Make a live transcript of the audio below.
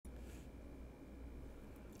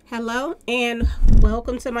Hello and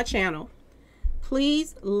welcome to my channel.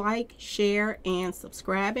 Please like, share, and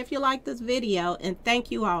subscribe if you like this video, and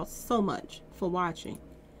thank you all so much for watching.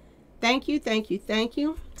 Thank you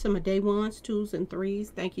to my day ones, twos, and threes.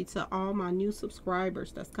 Thank you to all my new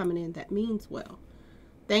subscribers that's coming in. That means well.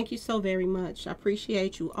 Thank you so very much. I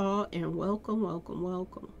appreciate you all, and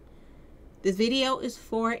welcome. This video is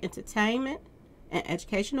for entertainment and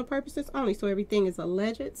educational purposes only, so everything is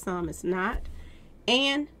alleged, some is not,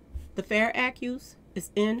 and the fair accuse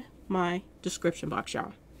is in my description box,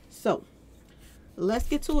 y'all. So let's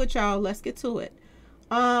get to it, y'all. Let's get to it.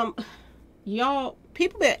 Y'all,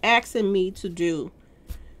 people been asking me to do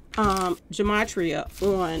gematria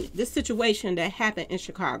on this situation that happened in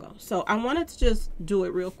Chicago, so I wanted to just do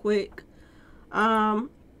it real quick. Let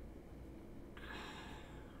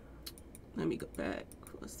me go back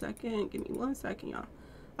for a second. Give me 1 second, y'all.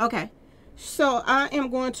 Okay, so I am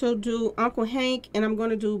going to do Uncle Hank, and I'm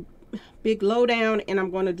going to do Big LowDown, and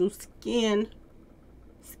I'm going to do Skinbone.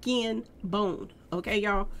 Okay,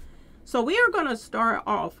 y'all. So we are going to start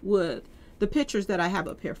off with the pictures that I have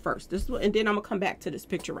up here first. This is what, and then I'm gonna come back to this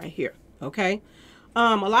picture right here. Okay.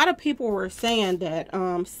 A lot of people were saying that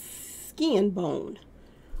Skinbone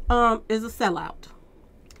is a sellout.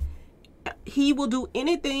 He will do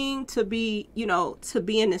anything to be, to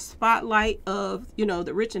be in the spotlight of,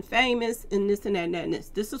 the rich and famous, and this and that and that and this.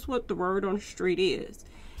 This is what the word on the street is.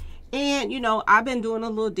 And, I've been doing a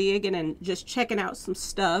little digging and just checking out some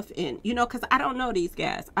stuff. And, because I don't know these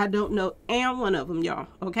guys. I don't know and one of them, y'all.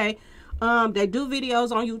 Okay. They do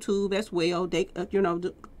videos on YouTube as well. They,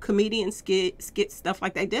 the comedian skit stuff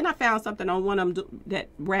like that. Then I found something on one of them that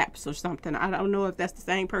raps or something. I don't know if that's the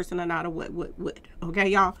same person or not, or what. Okay,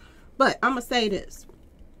 y'all. But I'm going to say this.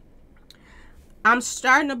 I'm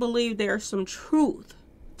starting to believe there's some truth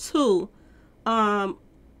to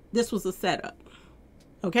this was a setup.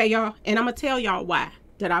 Okay, y'all? And I'm going to tell y'all why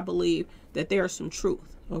that I believe that there's some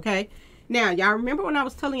truth. Okay? Now, y'all remember when I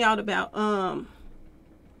was telling y'all about,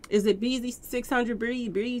 is it Breezy 600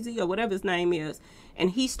 Breezy or whatever his name is?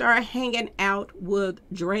 And he started hanging out with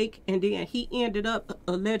Drake, and then he ended up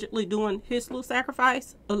allegedly doing his little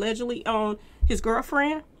sacrifice, allegedly on his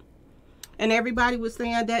girlfriend. And everybody was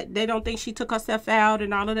saying that they don't think she took herself out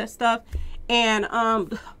and all of that stuff. And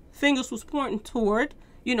fingers was pointing toward,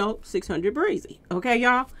 600 Breezy. Okay,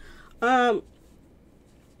 y'all? I'm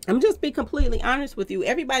just be completely honest with you.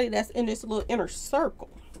 Everybody that's in this little inner circle,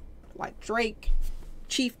 like Drake,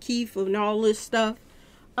 Chief Keef, and all this stuff,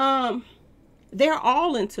 they're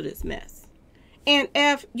all into this mess. And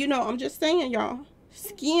if, I'm just saying, y'all,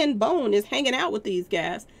 Skinbone is hanging out with these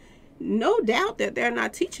guys, no doubt that they're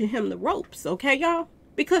not teaching him the ropes. Okay, y'all?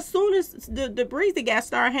 Because soon as the Breezy guy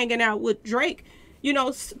started hanging out with Drake,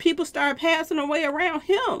 people started passing away around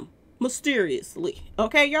him mysteriously.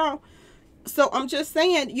 Okay, y'all? So I'm just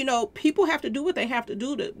saying, people have to do what they have to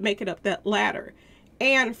do to make it up that ladder.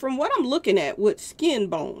 And from what I'm looking at with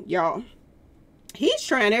Skinbone, y'all, he's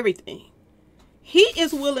trying everything. He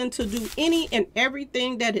is willing to do any and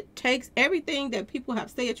everything that it takes, everything that people have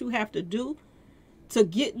said you have to do to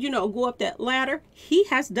get, go up that ladder, he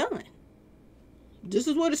has done. This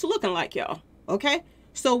is what it's looking like, y'all. Okay?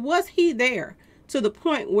 So was he there to the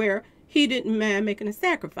point where he didn't mind making a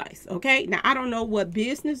sacrifice? Okay? Now, I don't know what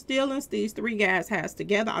business dealings these three guys has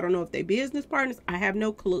together. I don't know if they're business partners. I have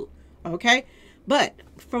no clue. Okay? But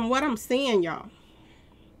from what I'm seeing, y'all,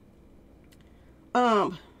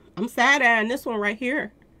 I'm side-eyeing this one right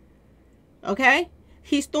here. Okay?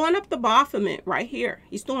 He's throwing up the Baphomet right here.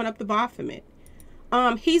 He's throwing up the Baphomet.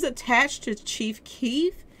 He's attached to Chief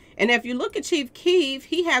Keef. And if you look at Chief Keef,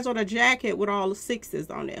 he has on a jacket with all the sixes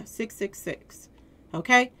on there. 666.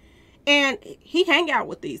 Okay? And he hang out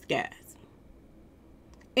with these guys.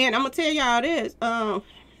 And I'm going to tell y'all this.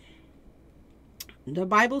 The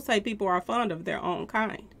Bible say people are fond of their own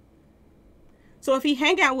kind. So if he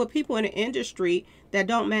hang out with people in the industry that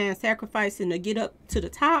don't mind sacrificing to get up to the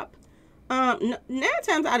top, 9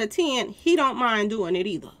 times out of 10, he don't mind doing it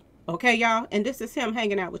either. Okay, y'all? And this is him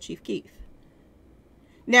hanging out with Chief Keef.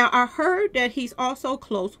 Now, I heard that he's also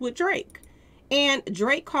close with Drake. And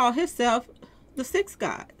Drake called himself the Six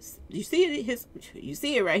Gods. You see it? You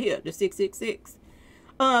see it right here, the 666.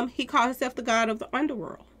 He called himself the God of the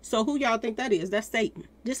underworld. So who y'all think that is? That's Satan.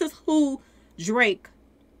 This is who Drake,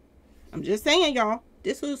 I'm just saying, y'all,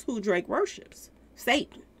 this is who Drake worships.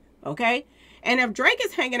 Satan. Okay? And if Drake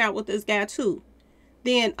is hanging out with this guy too,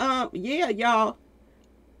 then, yeah, y'all,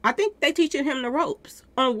 I think they teaching him the ropes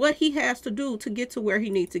on what he has to do to get to where he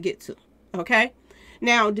needs to get to. Okay?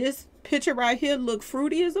 Now, this picture right here look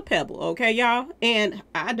fruity as a pebble. Okay, y'all? And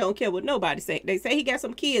I don't care what nobody say. They say he got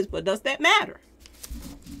some kids, but does that matter?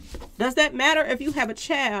 Does that matter if you have a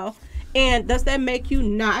child? And does that make you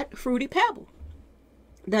not Fruity Pebble?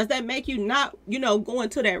 Does that make you not, you know, going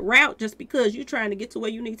to that route just because you're trying to get to where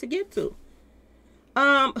you need to get to?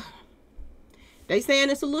 They saying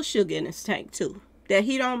it's a little sugar in his tank too. That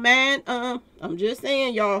he don't mind, I'm just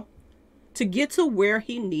saying, y'all, to get to where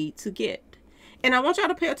he needs to get. And I want y'all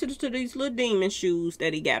to pay attention to these little demon shoes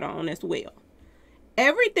that he got on as well.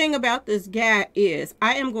 Everything about this guy is,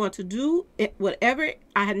 I am going to do whatever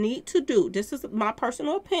I need to do. This is my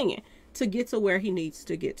personal opinion, to get to where he needs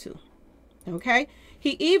to get to. Okay?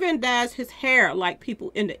 He even dyes his hair like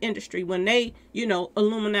people in the industry when they, you know,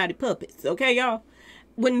 Illuminati puppets. Okay, y'all?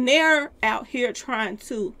 When they're out here trying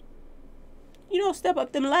to, you know, step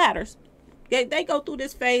up them ladders, they go through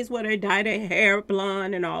this phase where they dye their hair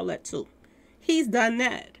blonde and all that too. He's done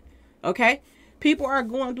that. Okay? People are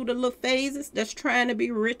going through the little phases that's trying to be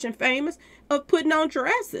rich and famous of putting on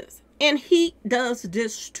dresses. And he does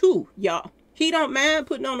this too, y'all. He don't mind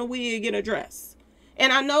putting on a wig and a dress.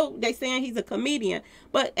 And I know they saying he's a comedian,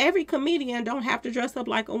 but every comedian don't have to dress up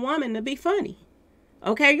like a woman to be funny.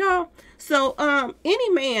 Okay, y'all? So, any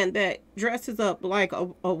man that dresses up like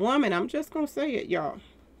a woman, I'm just going to say it, y'all,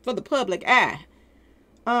 for the public eye,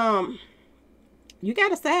 you got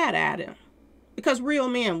to side-eye them. Because real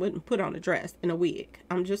men wouldn't put on a dress and a wig.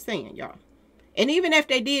 I'm just saying, y'all. And even if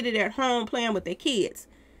they did it at home playing with their kids,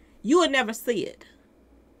 you would never see it.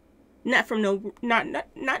 Not from not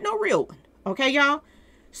no real one. Okay, y'all?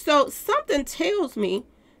 So something tells me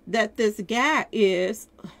that this guy is,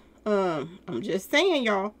 I'm just saying,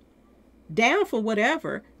 y'all, down for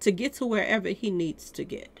whatever to get to wherever he needs to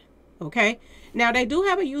get. Okay? Now, they do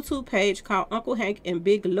have a YouTube page called Uncle Hank and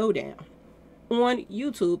Big LowDown on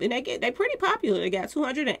YouTube, and they pretty popular. They got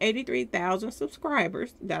 283,000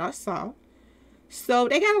 subscribers that I saw. So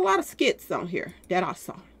they got a lot of skits on here that I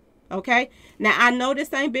saw. Okay, now I know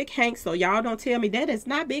this ain't Big Hank, so y'all don't tell me that is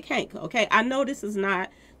not Big Hank. Okay, I know this is not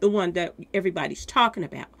the one that everybody's talking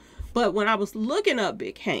about, but when I was looking up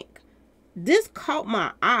Big Hank, this caught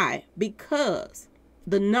my eye because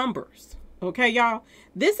the numbers. Okay, y'all,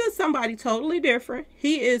 this is somebody totally different.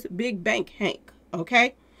 He is Big Bank Hank.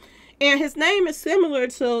 Okay. And his name is similar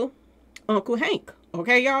to Uncle Hank.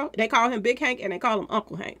 Okay, y'all? They call him Big Hank and they call him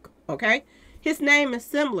Uncle Hank. Okay? His name is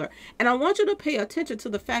similar. And I want you to pay attention to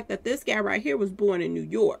the fact that this guy right here was born in New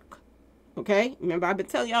York. Okay? Remember, I've been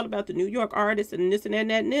telling y'all about the New York artists and this and that and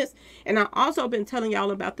that and this. And I've also been telling y'all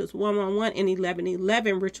about this 111 and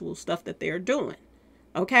 1111 ritual stuff that they're doing.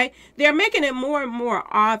 Okay? They're making it more and more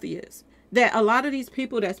obvious that a lot of these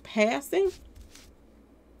people that's passing,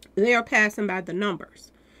 they are passing by the numbers.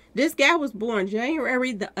 This guy was born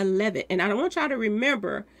January the 11th. And I don't want y'all to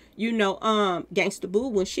remember, you know, Gangsta Boo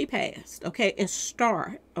when she passed. Okay. And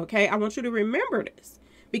Star. Okay. I want you to remember this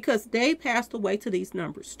because they passed away to these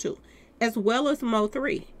numbers too, as well as Mo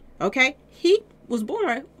 3. Okay. He was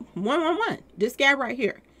born 111. This guy right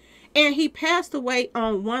here. And he passed away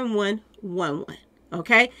on 1111.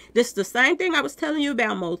 Okay, this is the same thing I was telling you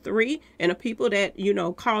about Mo 3 and the people that, you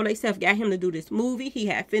know, call themselves, got him to do this movie. He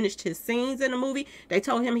had finished his scenes in the movie. They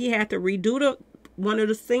told him he had to redo one of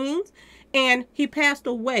the scenes, and he passed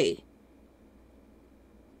away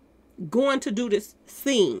going to do this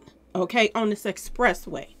scene, okay, on this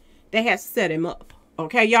expressway. They had set him up,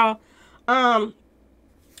 okay, y'all. I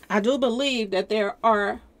do believe that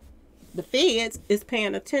the feds is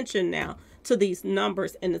paying attention now to these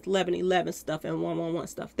numbers and this 1111 stuff and 111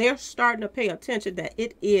 stuff. They're starting to pay attention that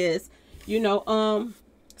it is, you know,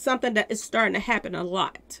 something that is starting to happen a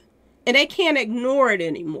lot. And they can't ignore it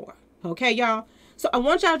anymore. Okay, y'all? So I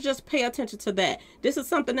want y'all to just pay attention to that. This is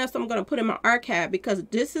something else I'm going to put in my archive because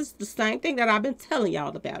this is the same thing that I've been telling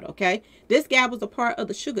y'all about, okay? This guy was a part of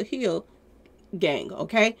the Sugar Hill gang,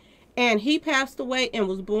 okay? And he passed away and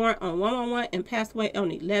was born on 111 and passed away on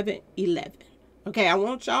 1111. Okay, I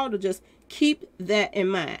want y'all to just keep that in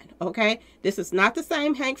mind, okay? This is not the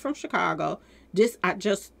same Hank from Chicago. I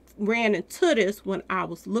just ran into this when I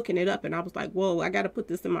was looking it up, and I was like, whoa, I got to put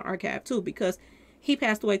this in my archive too, because he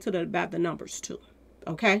passed away to about the numbers too,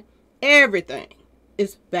 okay? Everything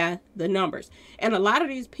is by the numbers. And a lot of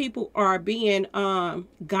these people are being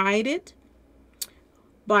guided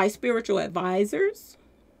by spiritual advisors,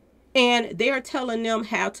 and they're telling them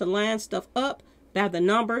how to line stuff up by the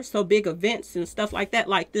numbers. So big events and stuff like that,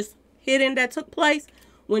 like this hitting that took place,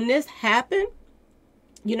 when this happened,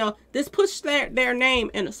 you know, this pushed their name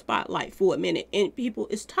in a spotlight for a minute, and people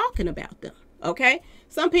is talking about them. Okay,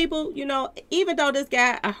 some people, you know, even though this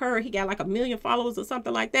guy, I heard he got like 1 million followers or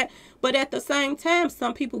something like that, but at the same time,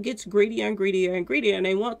 some people get greedier and greedier and greedier, and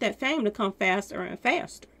they want that fame to come faster and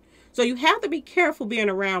faster. So you have to be careful being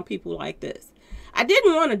around people like this. I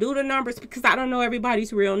didn't want to do the numbers because I don't know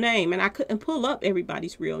everybody's real name, and I couldn't pull up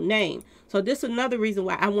everybody's real name. So this is another reason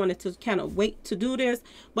why I wanted to kind of wait to do this.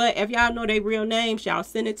 But if y'all know their real names, y'all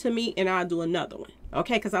send it to me and I'll do another one.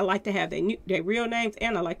 Okay, because I like to have their real names,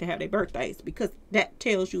 and I like to have their birthdays, because that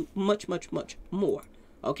tells you much, much, much more.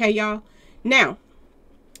 Okay, y'all. Now,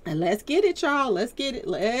 and let's get it, y'all. Let's get it.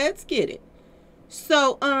 Let's get it.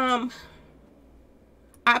 So, I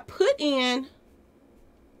put in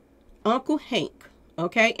Uncle Hank.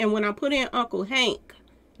 Okay, and when I put in Uncle Hank,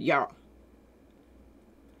 y'all,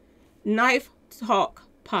 Knife Talk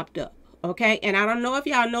popped up. Okay, and I don't know if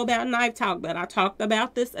y'all know about Knife Talk, but I talked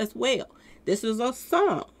about this as well. This is a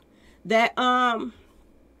song that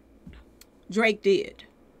Drake did.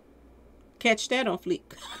 Catch that on Fleek.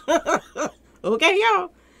 Okay,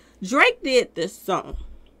 y'all. Drake did this song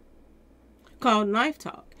called Knife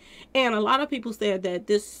Talk. And a lot of people said that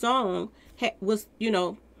this song was, you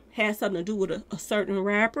know, had something to do with a certain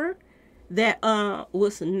rapper that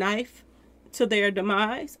was a knife to their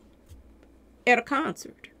demise at a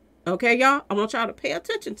concert. Okay, y'all? I want y'all to pay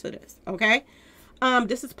attention to this, okay?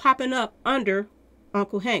 This is popping up under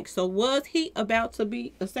Uncle Hank. So was he about to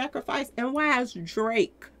be a sacrifice? And why is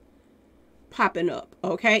Drake popping up?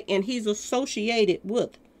 Okay, and he's associated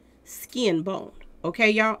with Skinbone.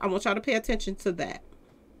 Okay, y'all? I want y'all to pay attention to that.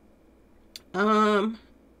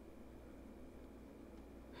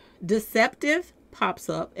 Deceptive pops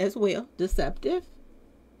up as well. Deceptive.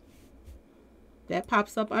 That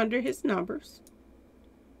pops up under his numbers.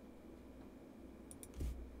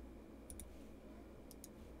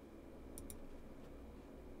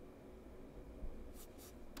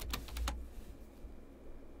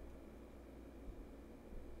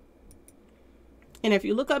 And if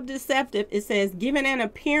you look up deceptive, it says giving an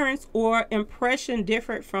appearance or impression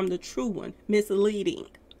different from the true one. Misleading.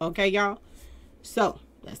 Okay, y'all? So,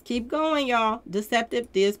 let's keep going, y'all. Deceptive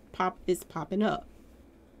is popping up.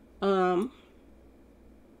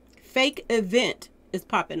 Fake event is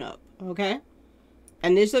popping up. Okay?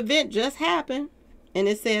 And this event just happened. And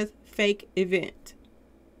it says fake event.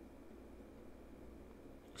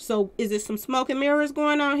 So is it some smoke and mirrors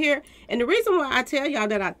going on here? And the reason why I tell y'all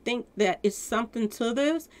that I think that it's something to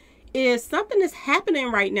this is something that's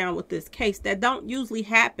happening right now with this case that don't usually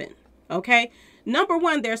happen. Okay. Number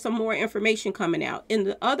one, there's some more information coming out. And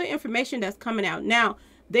the other information that's coming out now,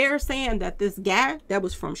 they're saying that this guy that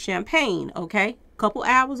was from Champaign, okay, a couple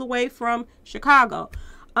hours away from Chicago,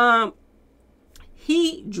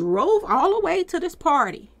 he drove all the way to this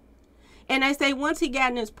party. And they say once he got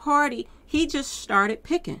in this party, he just started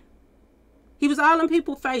picking. He was all in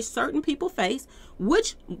people's face, certain people's face,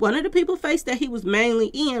 which one of the people's face that he was mainly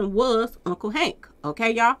in was Uncle Hank.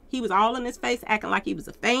 Okay, y'all? He was all in his face, acting like he was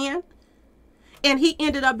a fan. And he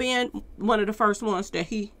ended up being one of the first ones that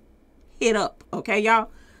he hit up. Okay, y'all?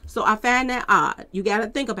 So I find that odd. You got to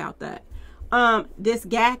think about that. This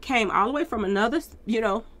guy came all the way from another, you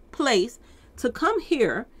know, place to come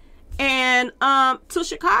here and to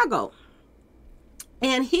Chicago.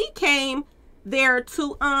 And he came there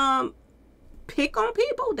to pick on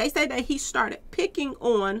people. They say that he started picking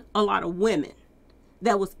on a lot of women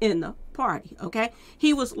that was in the party, okay?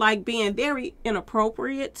 He was like being very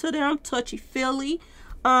inappropriate to them, touchy-feely.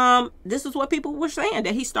 This is what people were saying,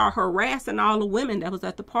 that he started harassing all the women that was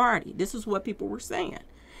at the party. This is what people were saying.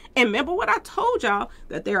 And remember what I told y'all,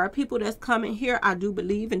 that there are people that's coming here, I do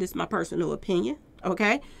believe, and this is my personal opinion,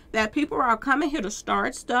 okay, that people are coming here to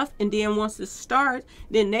start stuff, and then once it starts,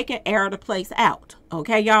 then they can air the place out.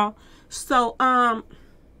 Okay, y'all? So,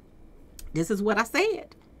 this is what I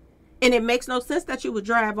said. And it makes no sense that you would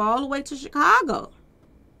drive all the way to Chicago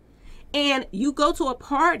and you go to a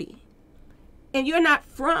party and you're not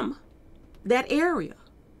from that area.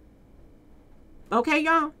 Okay,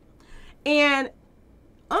 y'all? And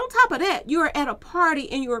on top of that, you're at a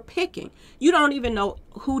party and you're picking. You don't even know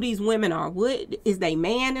who these women are. What is they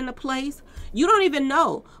man in the place? You don't even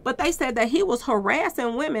know. But they said that he was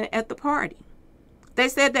harassing women at the party. They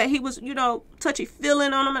said that he was, you know,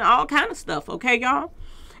 touchy-feeling on them and all kind of stuff. Okay, y'all?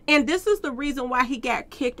 And this is the reason why he got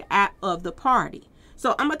kicked out of the party.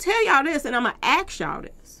 So I'm going to tell y'all this, and I'm going to ask y'all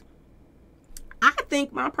this. I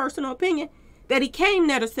think, my personal opinion, that he came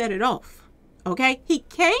there to set it off. Okay? He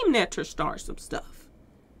came there to start some stuff.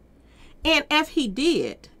 And if he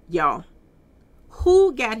did, y'all,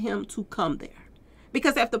 who got him to come there?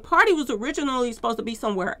 Because if the party was originally supposed to be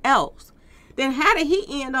somewhere else, then how did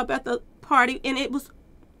he end up at the party and it was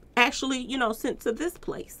actually, you know, sent to this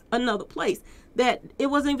place, another place that it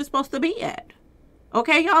wasn't even supposed to be at?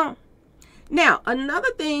 Okay, y'all? Now, another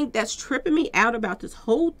thing that's tripping me out about this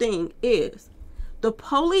whole thing is the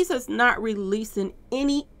police is not releasing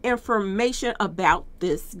any information about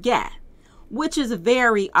this guy, which is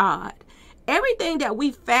very odd. Everything that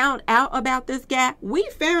we found out about this guy, we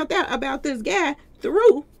found out about this guy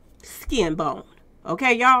through Skinbone.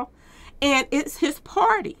 Okay, y'all? And it's his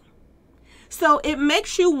party. So it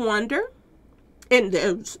makes you wonder, and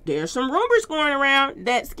there's some rumors going around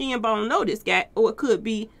that Skinbone know this guy, or it could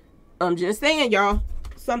be, I'm just saying, y'all,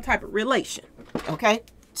 some type of relation, okay,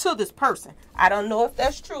 to this person. I don't know if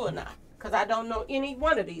that's true or not, because I don't know any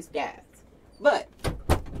one of these guys. But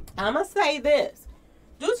I'm going to say this.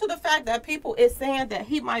 Due to the fact that people is saying that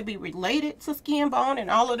he might be related to Skinbone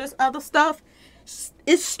and all of this other stuff,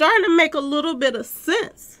 it's starting to make a little bit of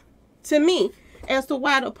sense to me as to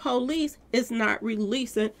why the police is not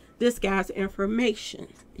releasing this guy's information,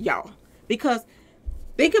 y'all. Because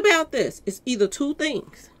think about this. It's either two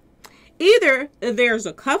things. Either there's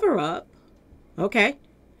a cover-up, okay,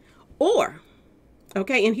 or,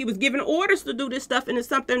 okay, and he was given orders to do this stuff, and it's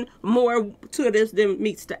something more to this than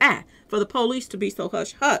meets the eye for the police to be so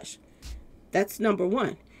hush-hush. That's number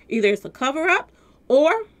one. Either it's a cover-up,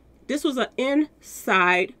 or this was an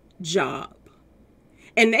inside job.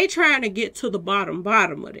 And they trying to get to the bottom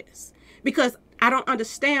of this. Because I don't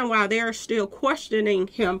understand why they're still questioning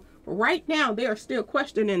him. Right now, they're still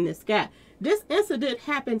questioning this guy. This incident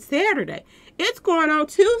happened Saturday. It's going on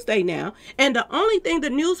Tuesday now. And the only thing the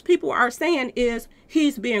news people are saying is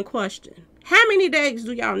he's being questioned. How many days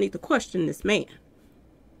do y'all need to question this man?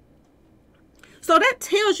 So that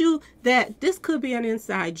tells you that this could be an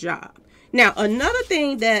inside job. Now, another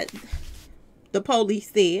thing that the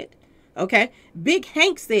police said, okay, Big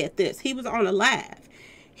Hank said this. He was on a live.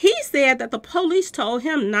 He said that the police told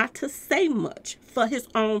him not to say much for his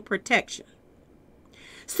own protection.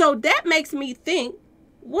 So that makes me think,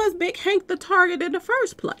 was Big Hank the target in the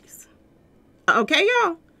first place? Okay,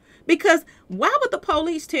 y'all? Because why would the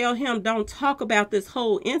police tell him don't talk about this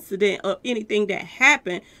whole incident or anything that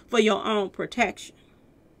happened for your own protection?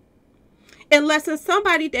 Unless it's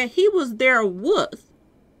somebody that he was there with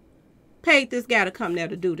paid this guy to come there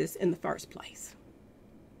to do this in the first place.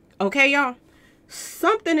 Okay, y'all?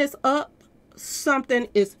 Something is up. Something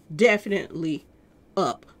is definitely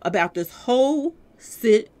up about this whole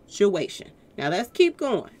situation. Now, let's keep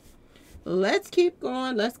going. Let's keep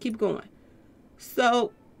going. Let's keep going.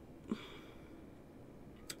 So,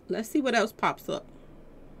 let's see what else pops up.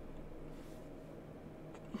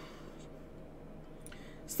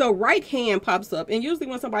 So, right hand pops up. And usually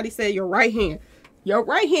when somebody says your right hand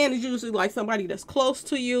is usually like somebody that's close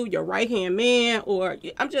to you, your right hand man, or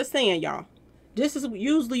I'm just saying, y'all. This is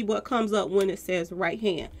usually what comes up when it says right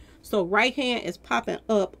hand. So, right hand is popping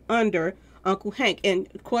up under Uncle Hank. And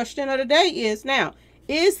the question of the day is now,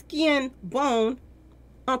 is Skinbone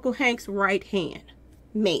Uncle Hank's right hand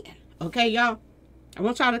man? Okay, y'all? I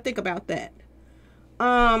want y'all to think about that.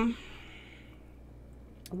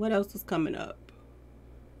 What else is coming up?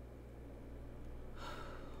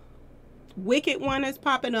 Wicked one is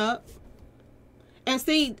popping up. And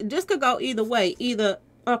see, this could go either way. Either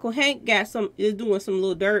Uncle Hank is doing some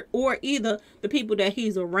little dirt, or either the people that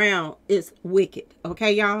he's around is wicked.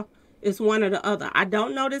 Okay, y'all? It's one or the other. I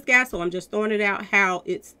don't know this guy, so I'm just throwing it out how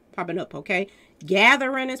it's popping up, okay?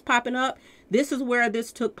 Gathering is popping up. This is where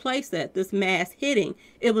this took place at, this mass hitting.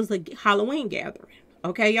 It was a Halloween gathering.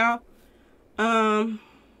 Okay, y'all?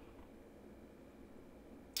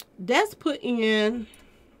 That's put in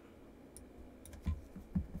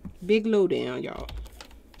big lowdown, y'all.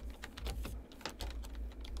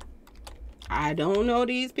 I don't know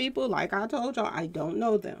these people. Like I told y'all, I don't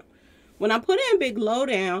know them. When I put in big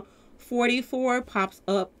lowdown, 44 pops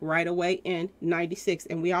up right away in 96.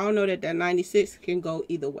 And we all know that that 96 can go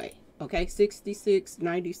either way. Okay, 66,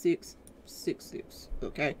 96, 66.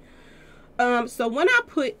 Okay. So when I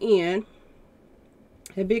put in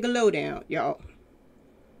a big lowdown, y'all,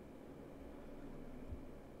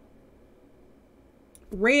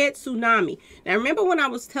 red tsunami. Now remember when I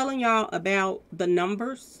was telling y'all about the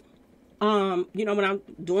numbers? You know, when I'm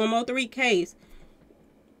doing more 3Ks,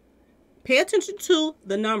 pay attention to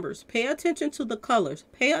the numbers. Pay attention to the colors.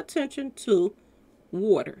 Pay attention to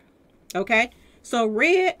water. Okay? So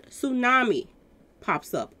red tsunami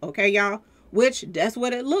pops up. Okay, y'all? Which, that's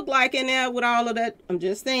what it looked like in there with all of that. I'm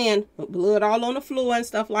just saying, blood all on the floor and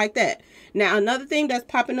stuff like that. Now, another thing that's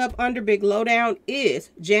popping up under big lowdown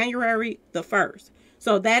is January the 1st.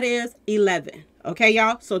 So that is 11. Okay,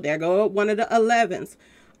 y'all? So there go one of the 11s.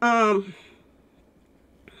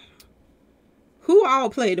 Who all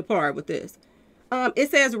played a part with this? It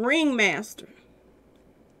says Ringmaster.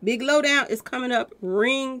 Big lowdown is coming up,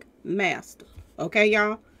 Ringmaster. Okay,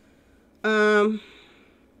 y'all?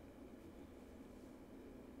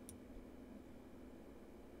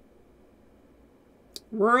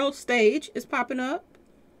 World stage is popping up.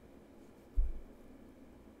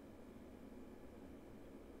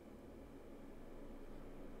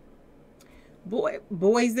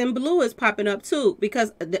 Boys in blue is popping up too,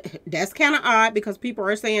 because that's kind of odd, because people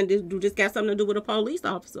are saying this just got something to do with a police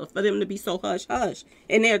officer for them to be so hush hush,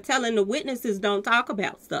 and they're telling the witnesses don't talk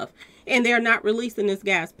about stuff, and they're not releasing this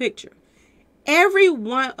guy's picture. Every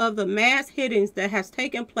one of the mass hitings that has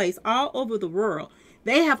taken place all over the world,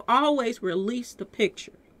 they have always released the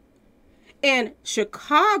picture. In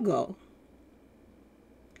Chicago,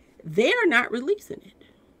 they're not releasing it.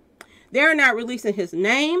 They're not releasing his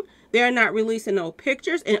name. They're not releasing no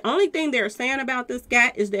pictures. And the only thing they're saying about this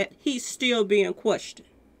guy is that he's still being questioned.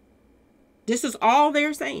 This is all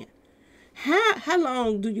they're saying. How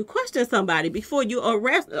long do you question somebody before you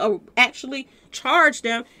arrest or actually charge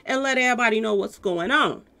them and let everybody know what's going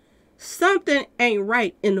on? Something ain't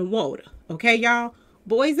right in the water. Okay, y'all?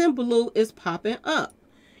 Boys in blue is popping up.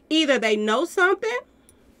 Either they know something,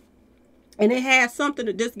 and it has something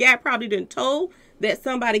that this guy probably didn't told, that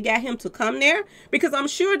somebody got him to come there. Because I'm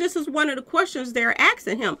sure this is one of the questions they're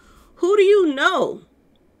asking him. Who do you know?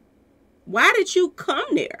 Why did you come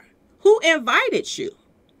there? Who invited you?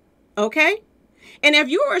 Okay? And if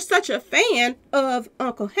you were such a fan of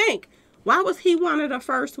Uncle Hank, why was he one of the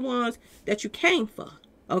first ones that you came for?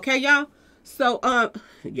 Okay, y'all? So,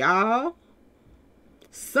 y'all,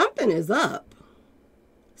 something is up.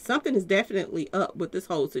 Something is definitely up with this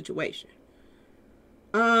whole situation.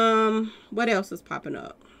 What else is popping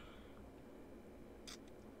up?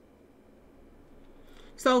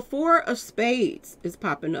 So 4 of spades is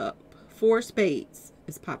popping up. 4 spades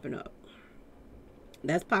is popping up.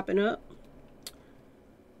 That's popping up.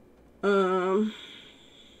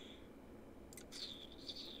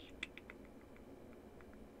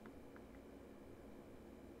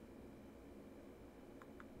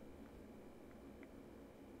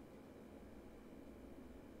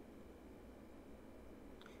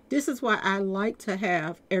 This is why I like to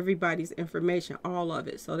have everybody's information, all of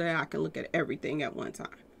it, so that I can look at everything at one time.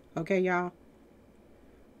 Okay, y'all?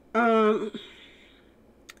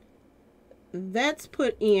 That's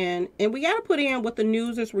put in, and we got to put in what the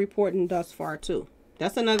news is reporting thus far, too.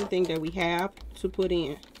 That's another thing that we have to put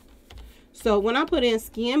in. So when I put in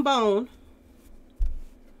Skinbone,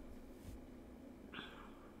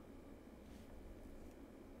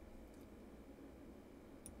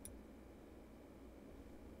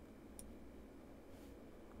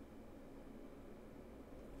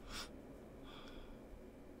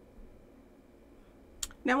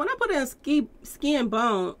 now when I put in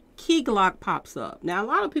Skinbone, Key Glock pops up. Now, a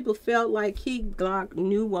lot of people felt like Key Glock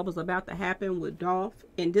knew what was about to happen with Dolph,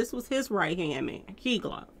 and this was his right-hand man, Key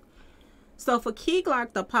Glock. So for Key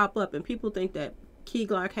Glock to pop up and people think that Key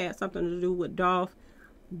Glock had something to do with Dolph,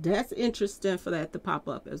 that's interesting for that to pop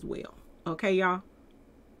up as well. Okay, y'all?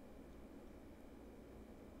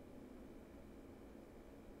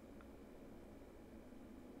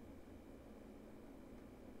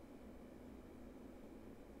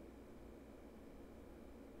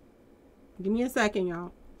 Give me a second,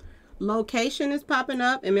 y'all. Location is popping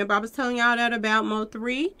up. And remember, I was telling y'all that about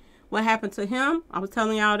Mo3. What happened to him? I was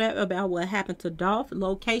telling y'all that about what happened to Dolph.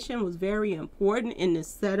 Location was very important in this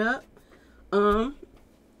setup. That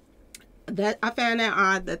I found that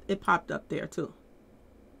odd that it popped up there too.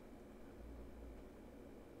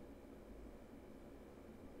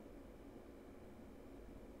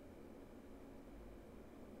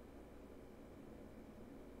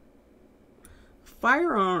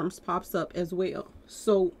 Firearms pops up as well.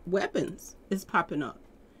 So weapons is popping up.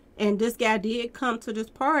 And this guy did come to this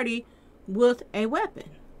party with a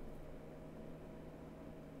weapon.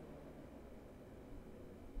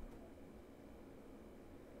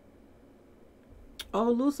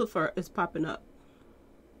 Oh, Lucifer is popping up.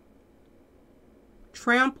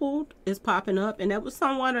 Trampled is popping up. And that was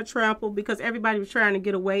somewhat a trample because everybody was trying to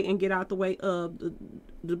get away and get out the way of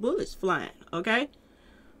the bullets flying. Okay?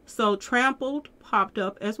 So trampled popped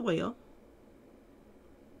up as well.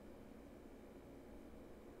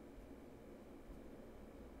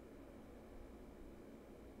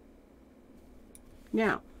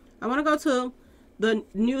 Now, I want to go to the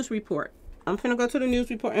news report. I'm going to go to the news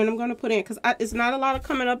report and I'm going to put in, because it's not a lot of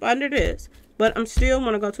coming up under this, but I'm still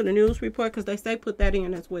want to go to the news report because they say put that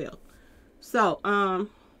in as well. So,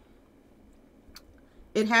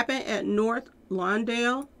 it happened at North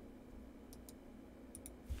Lawndale.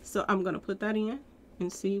 So I'm going to put that in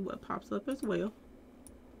and see what pops up as well.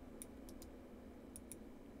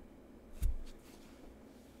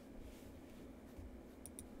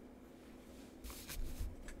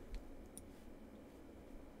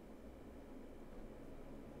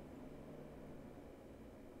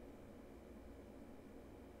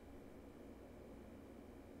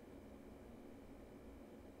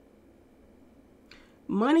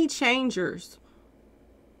 Money changers.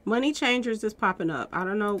 Money changers is popping up. I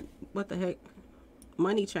don't know what the heck.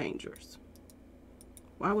 Money changers.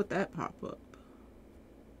 Why would that pop up?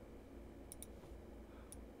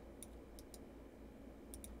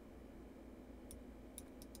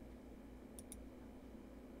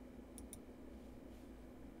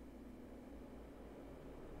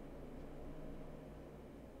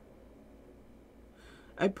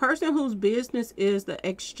 A person whose business is the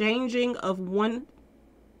exchanging of one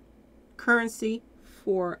currency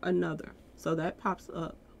for another. So that pops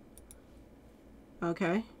up.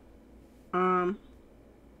 Okay.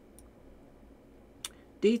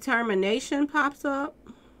 Determination pops up.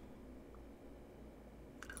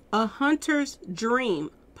 A hunter's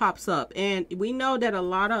dream pops up. And we know that a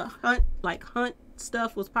lot of hunt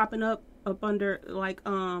stuff was popping up under like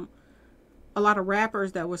a lot of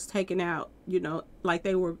rappers that was taken out, you know, like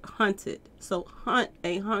they were hunted. So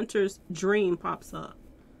a hunter's dream pops up.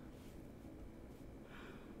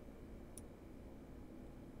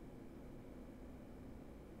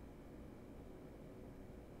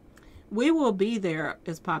 We will be there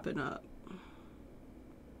is popping up.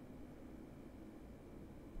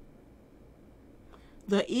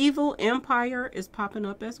 The evil empire is popping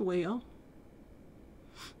up as well.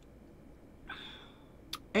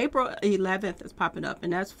 April 11th is popping up,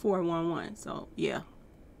 and that's 411. So, yeah.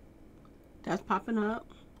 That's popping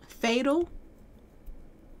up. Fatal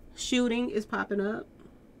shooting is popping up.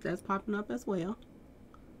 That's popping up as well.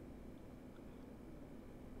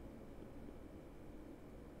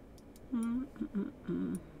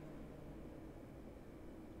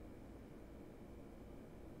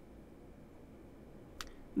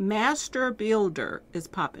 Master builder is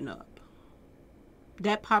popping up.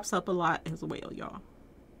 That pops up a lot as well, y'all.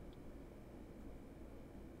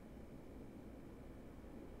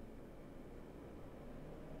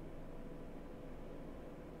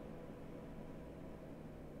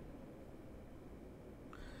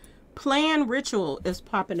 Plan ritual is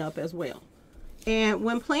popping up as well. And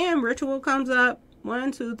when plan ritual comes up,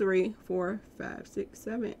 1, 2, 3, 4, 5, 6,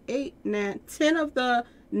 7, 8, 9, 10 of the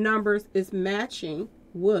numbers is matching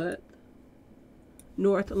with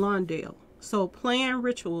North Lawndale. So plan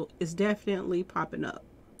ritual is definitely popping up.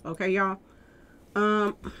 Okay, y'all.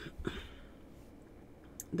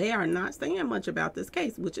 They are not saying much about this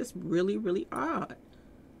case, which is really, really odd.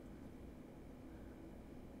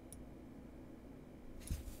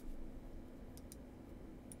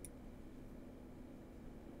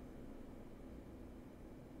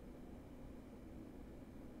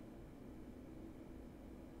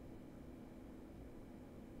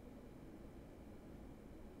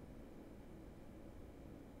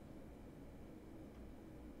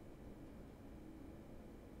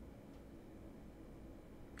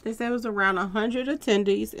 They said it was around 100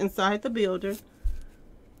 attendees inside the building.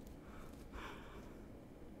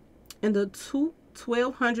 In the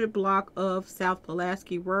 1200 block of South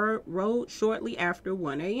Pulaski Road shortly after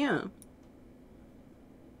 1 a.m.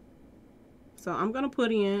 So I'm going to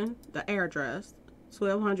put in the address,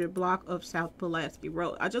 1200 block of South Pulaski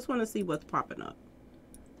Road. I just want to see what's popping up.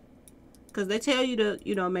 Because they tell you to,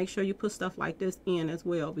 you know, make sure you put stuff like this in as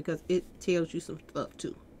well, because it tells you some stuff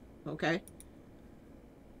too. Okay?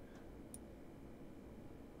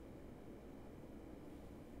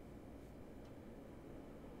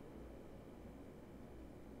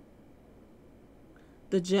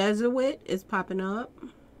 The Jesuit is popping up.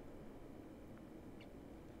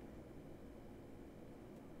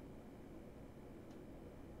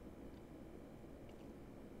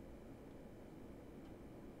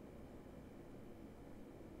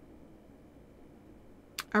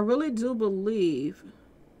 I really do believe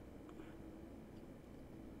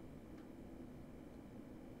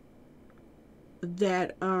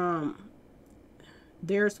that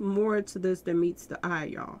there's more to this than meets the eye,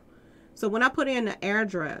 y'all. So when I put in the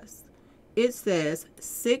address, it says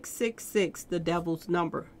 666, the devil's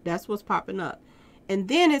number. That's what's popping up. And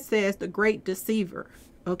then it says the great deceiver.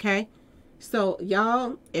 Okay? So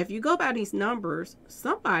y'all, if you go by these numbers,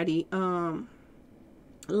 somebody lined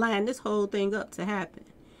this whole thing up to happen.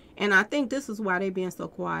 And I think this is why they're being so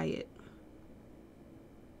quiet.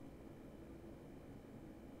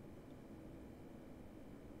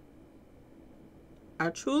 I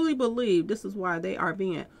truly believe this is why they are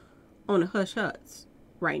being on the hush hush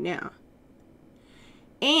right now.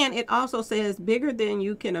 And it also says bigger than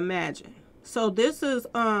you can imagine. So this is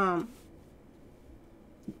do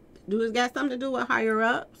it got something to do with higher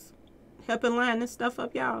ups helping line this stuff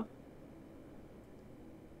up, y'all?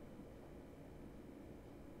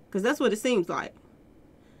 Because that's what it seems like.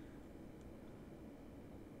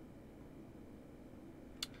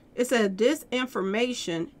 It said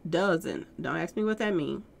disinformation dozen. Don't ask me what that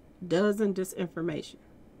means. Dozen disinformation.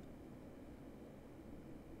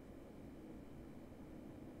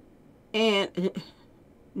 And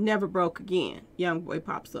never broke again. Young boy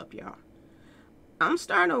pops up, y'all. I'm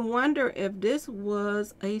starting to wonder if this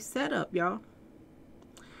was a setup, y'all.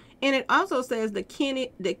 And it also says the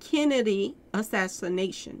Kennedy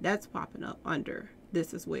assassination. That's popping up under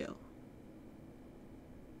this as well.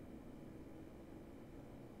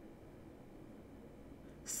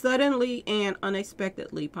 Suddenly and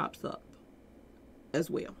unexpectedly pops up as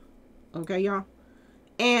well. Okay, y'all?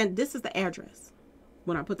 And this is the address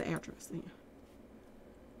when I put the address in.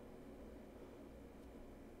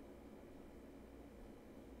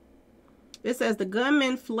 It says the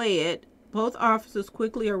gunman fled. Both officers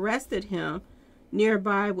quickly arrested him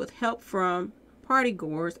nearby with help from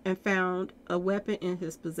partygoers and found a weapon in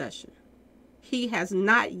his possession. He has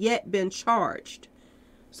not yet been charged.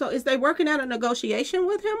 So is they working out a negotiation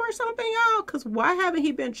with him or something, y'all? Because why haven't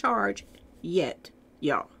he been charged yet,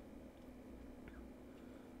 y'all?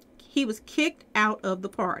 He was kicked out of the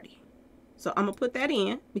party. So I'm going to put that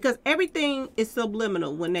in because everything is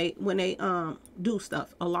subliminal when they do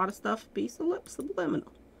stuff. A lot of stuff be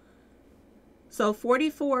subliminal. So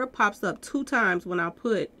 44 pops up 2 times when I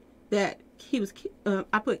put that he was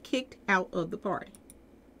I put kicked out of the party.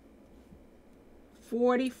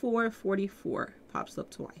 44 pops up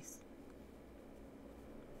twice.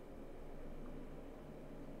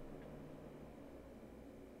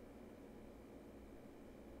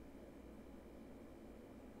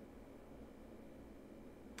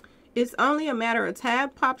 It's only a matter of time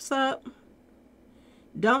pops up.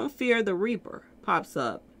 Don't fear the Reaper pops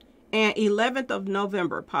up. And 11th of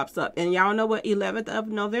November pops up. And y'all know what 11th of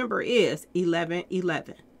November is.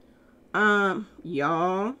 11/11.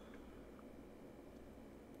 Y'all.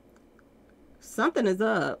 Something is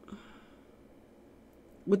up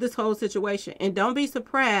with this whole situation. And don't be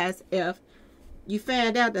surprised if you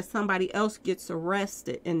find out that somebody else gets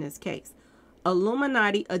arrested in this case.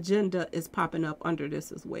 Illuminati agenda is popping up under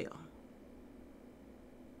this as well.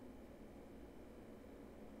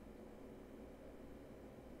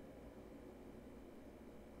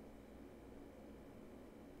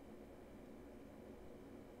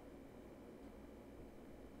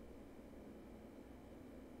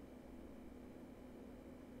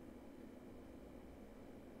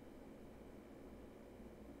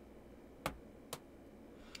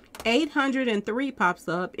 $803 pops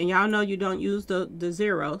up, and y'all know you don't use the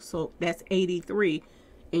 0, so that's 83.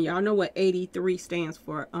 And y'all know what 83 stands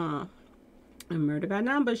for. Murder by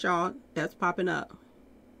numbers, y'all. That's popping up.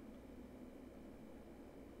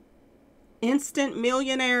 Instant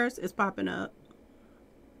millionaires is popping up.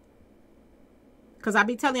 Because I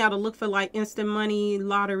be telling y'all to look for like instant money,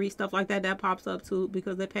 lottery, stuff like that. That pops up too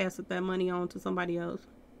because they pass that money on to somebody else.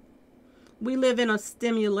 We live in a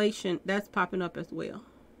stimulation. That's popping up as well.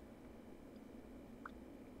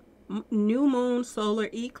 New moon solar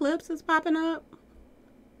eclipse is popping up.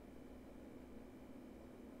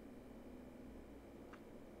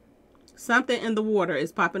 Something in the water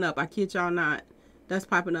is popping up. I kid y'all not. That's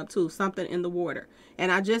popping up too. Something in the water.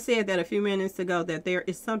 And I just said that a few minutes ago that there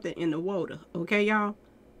is something in the water. Okay, y'all?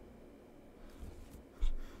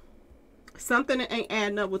 Something that ain't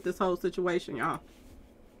adding up with this whole situation, y'all.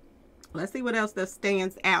 Let's see what else that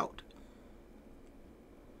stands out.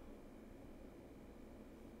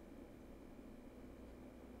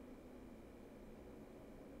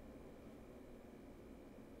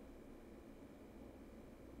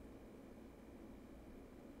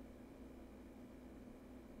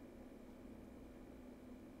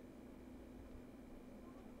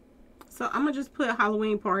 So I'm going to just put a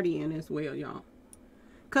Halloween party in as well, y'all.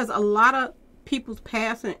 Because a lot of people's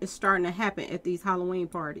passing is starting to happen at these Halloween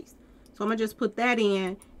parties. So I'm going to just put that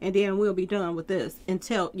in, and then we'll be done with this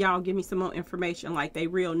until y'all give me some more information, like they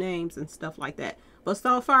real names and stuff like that. But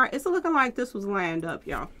so far, it's looking like this was lined up,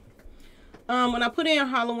 y'all. When I put in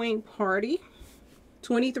Halloween party,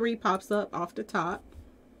 23 pops up off the top.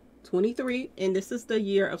 23, and this is the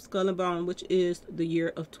year of Skull and Bone, which is the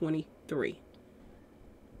year of 23.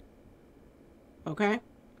 Okay?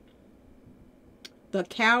 The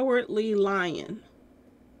Cowardly Lion.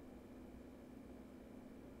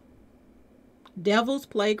 Devil's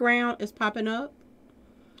Playground is popping up.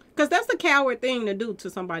 Because that's a coward thing to do to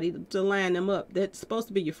somebody, to line them up. That's supposed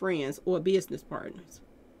to be your friends or business partners.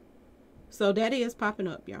 So that is popping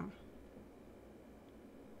up, y'all.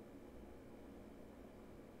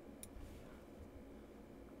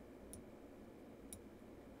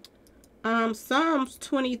 Psalms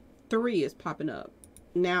 23 is popping up.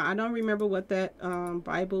 Now, I don't remember what that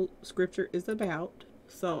Bible scripture is about.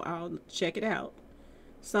 So I'll check it out.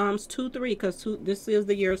 Psalms 2:3, because this is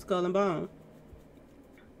the year of skull and bone.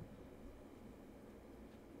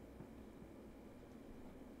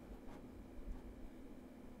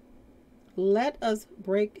 Let us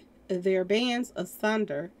break their bands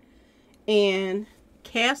asunder and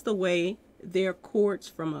cast away their cords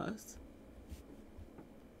from us.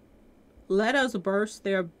 Let us burst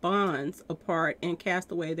their bonds apart and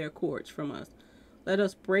cast away their cords from us. Let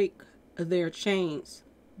us break their chains,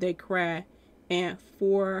 they cry, and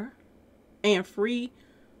free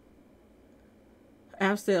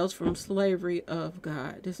ourselves from slavery of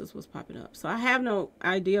God. This is what's popping up. So I have no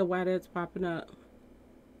idea why that's popping up.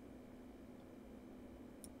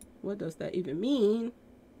 What does that even mean?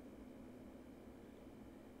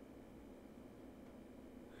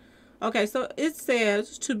 Okay, so it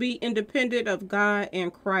says to be independent of God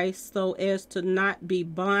and Christ so as to not be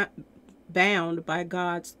bound by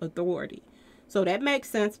God's authority. So that makes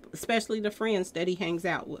sense, especially the friends that he hangs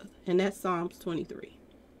out with. And that's Psalms 23.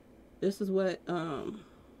 This is what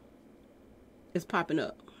is popping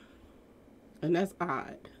up. And that's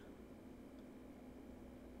odd.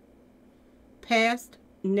 Past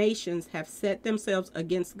nations have set themselves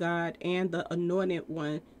against God and the anointed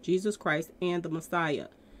one, Jesus Christ, and the Messiah,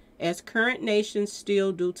 as current nations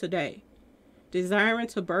still do today, desiring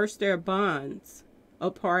to burst their bonds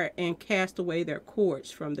apart and cast away their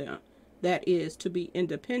cords from them. That is, to be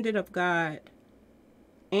independent of God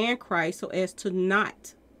and Christ so as to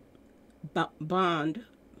not bond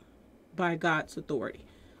by God's authority.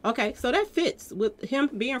 Okay, so that fits with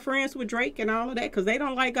him being friends with Drake and all of that, because they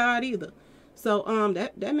don't like God either. So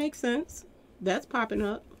that makes sense. That's popping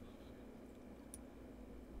up.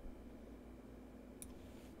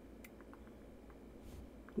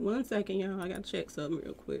 One second, y'all. I gotta check something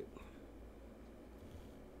real quick.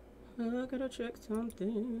 I gotta check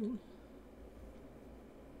something.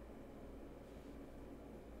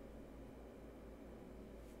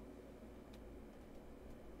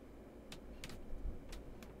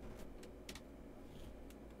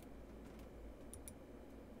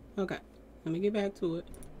 Okay, let me get back to it.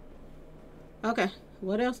 Okay,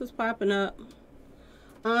 what else is popping up?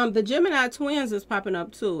 The Gemini twins is popping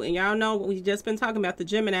up too. And y'all know we've just been talking about the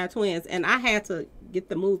Gemini twins. And I had to get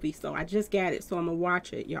the movie, so I just got it. So I'm going to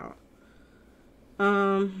watch it, y'all.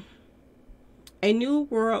 A new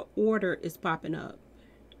world order is popping up.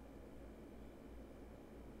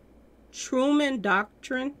 Truman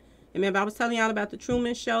Doctrine. Remember, I was telling y'all about the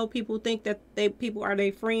Truman Show. People think that people are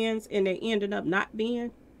their friends, and they ended up not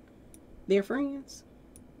being their friends.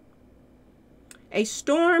 A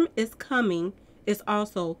storm is coming. It's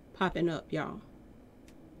also popping up, y'all.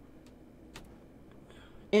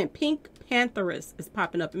 And Pink Pantheress is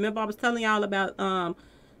popping up. Remember, I was telling y'all about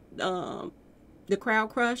the crowd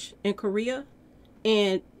crush in Korea,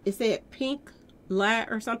 and it said pink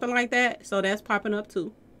lat or something like that. So that's popping up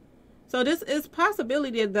too. So this is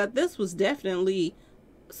possibility that this was definitely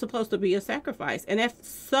supposed to be a sacrifice. And if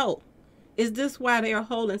so, is this why they are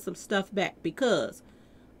holding some stuff back? Because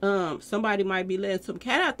somebody might be letting some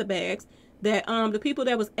cat out the bags that the people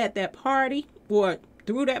that was at that party or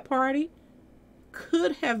through that party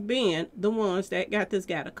could have been the ones that got this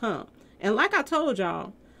guy to come. And like I told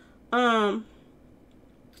y'all,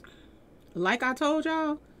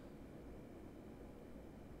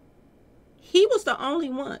 he was the only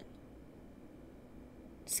one.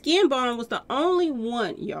 Skinbone was the only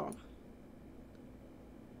one, y'all.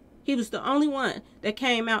 He was the only one that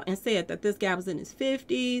came out and said that this guy was in his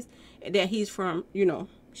 50s, and that he's from, you know,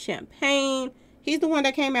 Champaign. He's the one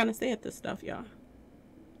that came out and said this stuff, y'all.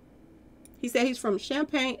 He said he's from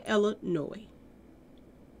Champaign, Illinois.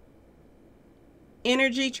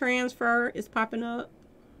 Energy transfer is popping up.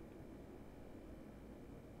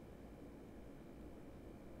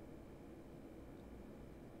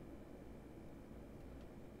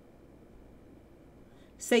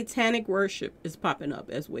 Satanic worship is popping up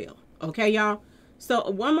as well. Okay, y'all? So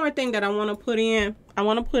one more thing that I want to put in. I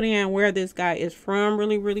want to put in where this guy is from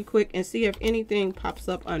really quick and see if anything pops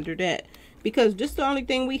up under that. Because this is the only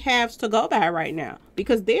thing we have to go by right now.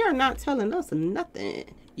 Because they are not telling us nothing,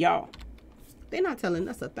 y'all. They're not telling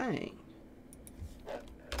us a thing.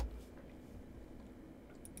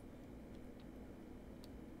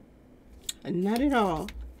 Not at all.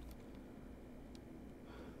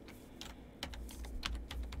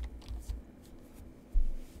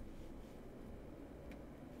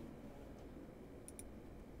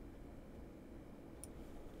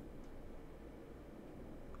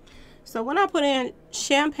 So when I put in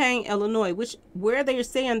Champaign, Illinois, where they're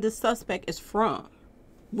saying this suspect is from,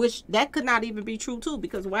 which that could not even be true too,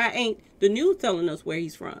 because why ain't the news telling us where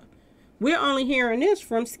he's from? We're only hearing this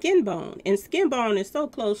from Skinbone, and Skinbone is so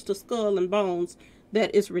close to Skull and Bones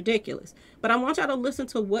that it's ridiculous. But I want y'all to listen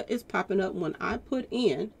to what is popping up when I put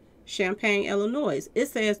in Champaign, Illinois. It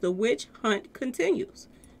says the witch hunt continues.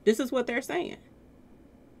 This is what they're saying.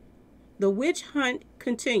 The witch hunt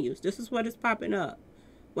continues. This is what is popping up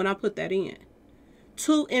when I put that in.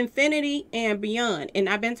 To infinity and beyond. And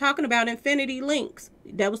I've been talking about infinity links.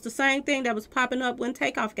 That was the same thing that was popping up when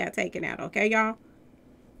Takeoff got taken out. Okay, y'all?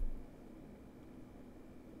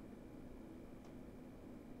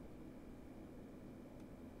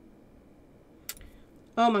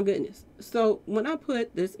 Oh my goodness. So when I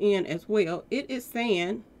put this in as well, it is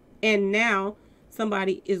saying, and now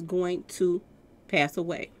somebody is going to pass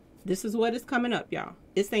away. This is what is coming up, y'all.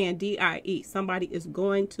 It's saying DIE. Somebody is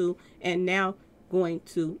going to, and now going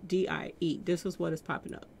to DIE. This is what is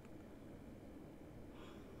popping up.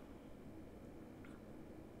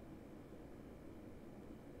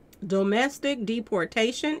 Domestic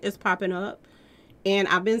deportation is popping up. And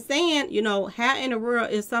I've been saying, you know, how in the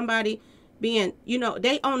world is somebody being, you know,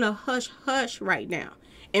 they on a hush right now.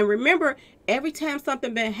 And remember, every time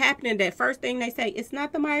something been happening, that first thing they say, it's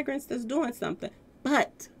not the migrants that's doing something.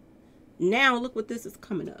 But now look what this is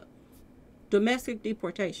coming up. Domestic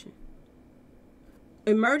deportation.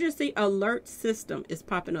 Emergency alert system is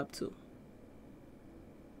popping up too.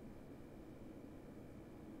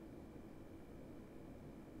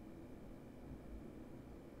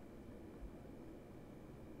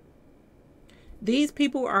 These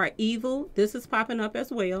people are evil. This is popping up as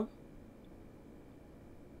well.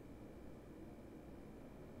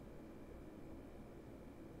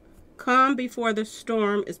 Calm before the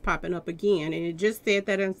storm is popping up again. And it just said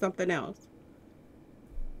that in something else.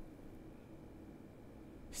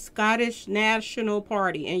 Scottish National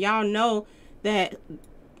Party. And y'all know that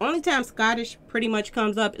only time Scottish pretty much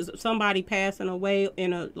comes up is somebody passing away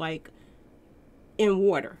in a, like, in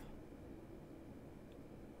water.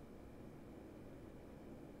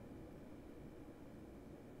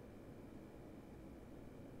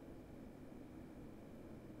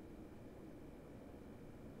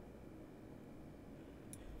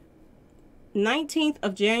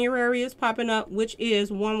 January 19th is popping up, which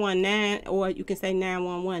is 119, or you can say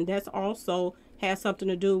 911. That's also has something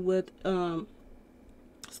to do with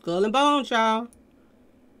Skull and Bones, y'all.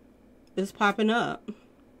 It's popping up.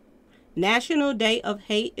 National Day of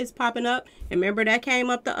Hate is popping up. And remember, that came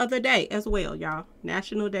up the other day as well, y'all.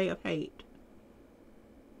 National Day of Hate.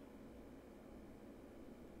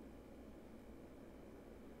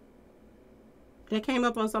 That came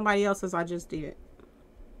up on somebody else's I just did.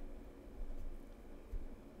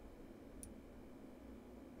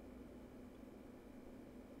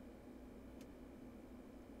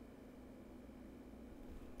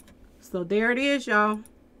 So there it is, y'all.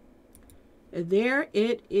 There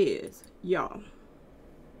it is, y'all.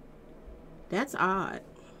 That's odd.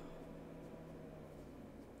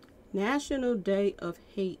 National Day of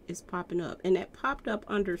Hate is popping up. And that popped up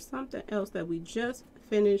under something else that we just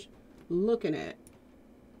finished looking at.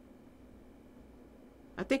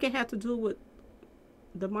 I think it had to do with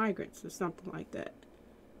the migrants or something like that.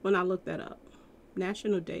 When I looked that up.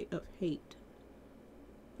 National Day of Hate.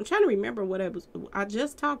 I'm trying to remember what it was. I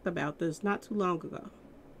just talked about this not too long ago.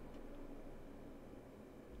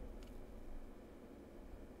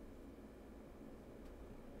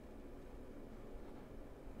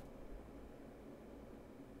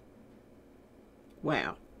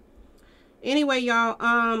 Wow. Anyway,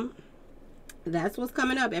 y'all, that's what's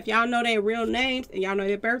coming up. If y'all know their real names and y'all know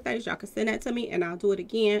their birthdays, y'all can send that to me and I'll do it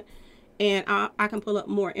again. And I can pull up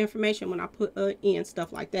more information when I put in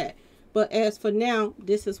stuff like that. But as for now,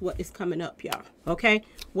 this is what is coming up, y'all. Okay?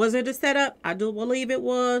 Was it a setup? I do believe it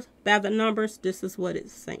was. By the numbers, this is what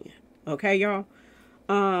it's saying. Okay, y'all?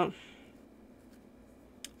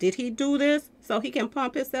 Did he do this so he can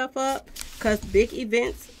pump himself up? Because big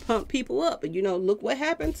events pump people up. And, you know, look what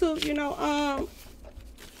happened to, you know,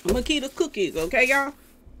 Makita's Cookies. Okay, y'all?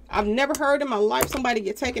 I've never heard in my life somebody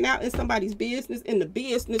get taken out in somebody's business and the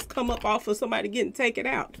business come up off of somebody getting taken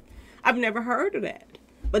out. I've never heard of that.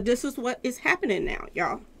 But this is what is happening now,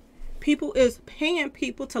 y'all. People is paying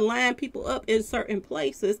people to line people up in certain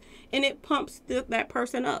places, and it pumps that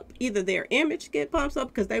person up. Either their image get pumps up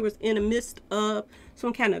because they was in the midst of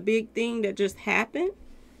some kind of big thing that just happened,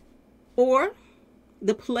 or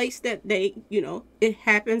the place that they, you know, it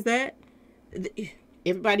happens at,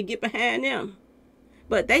 everybody get behind them.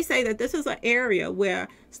 But they say that this is an area where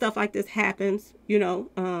stuff like this happens, you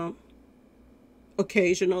know,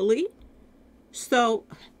 occasionally. So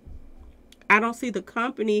I don't see the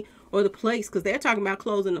company or the place, because they're talking about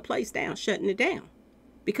closing the place down, shutting it down.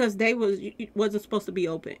 because they wasn't supposed to be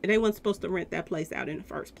open. They wasn't supposed to rent that place out in the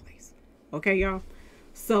first place. Okay, y'all.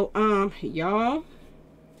 So, y'all,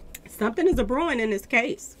 something is a brewing in this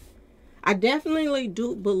case. I definitely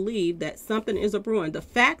do believe that something is a brewing. The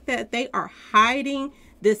fact that they are hiding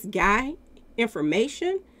this guy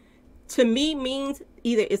information, to me, means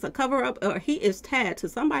either it's a cover-up or he is tied to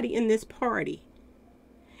somebody in this party.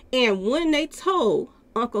 And when they told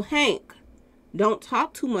Uncle Hank, don't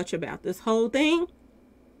talk too much about this whole thing,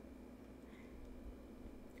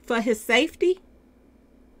 for his safety,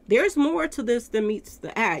 there's more to this than meets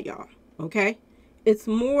the eye, y'all. Okay? It's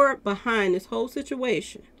more behind this whole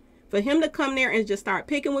situation. For him to come there and just start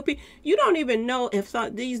picking with people, you don't even know if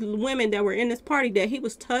these women that were in this party that he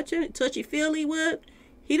was touchy-feely with,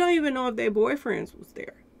 he don't even know if their boyfriends was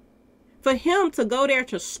there. For him to go there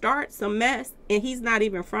to start some mess, and he's not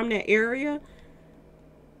even from that area,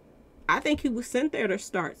 I think he was sent there to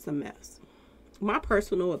start some mess. My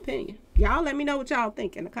personal opinion. Y'all let me know what y'all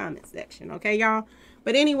think in the comment section, okay, y'all?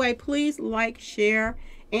 But anyway, please like, share,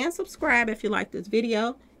 and subscribe if you like this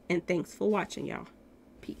video. And thanks for watching, y'all.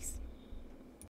 Peace.